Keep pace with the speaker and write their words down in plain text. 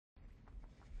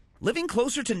Living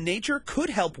closer to nature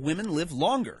could help women live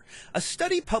longer. A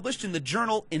study published in the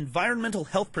journal Environmental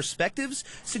Health Perspectives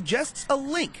suggests a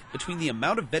link between the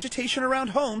amount of vegetation around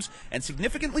homes and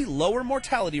significantly lower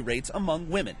mortality rates among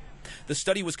women. The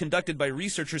study was conducted by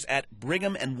researchers at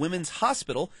Brigham and Women's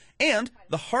Hospital and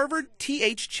the Harvard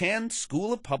T.H. Chan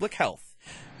School of Public Health.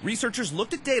 Researchers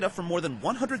looked at data from more than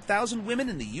 100,000 women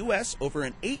in the U.S. over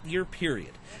an 8-year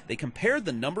period. They compared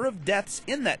the number of deaths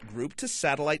in that group to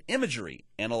satellite imagery,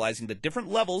 analyzing the different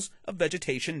levels of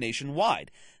vegetation nationwide.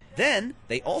 Then,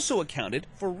 they also accounted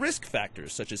for risk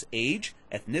factors such as age,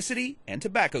 ethnicity, and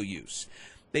tobacco use.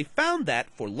 They found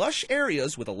that for lush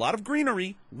areas with a lot of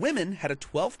greenery, women had a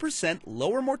 12%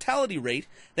 lower mortality rate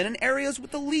than in areas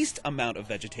with the least amount of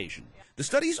vegetation. The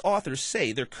study's authors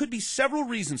say there could be several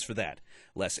reasons for that: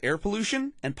 less air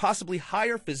pollution and possibly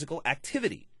higher physical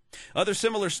activity. Other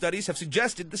similar studies have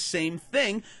suggested the same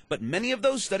thing, but many of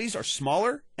those studies are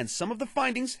smaller and some of the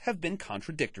findings have been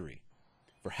contradictory.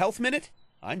 For Health Minute,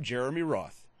 I'm Jeremy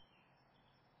Roth.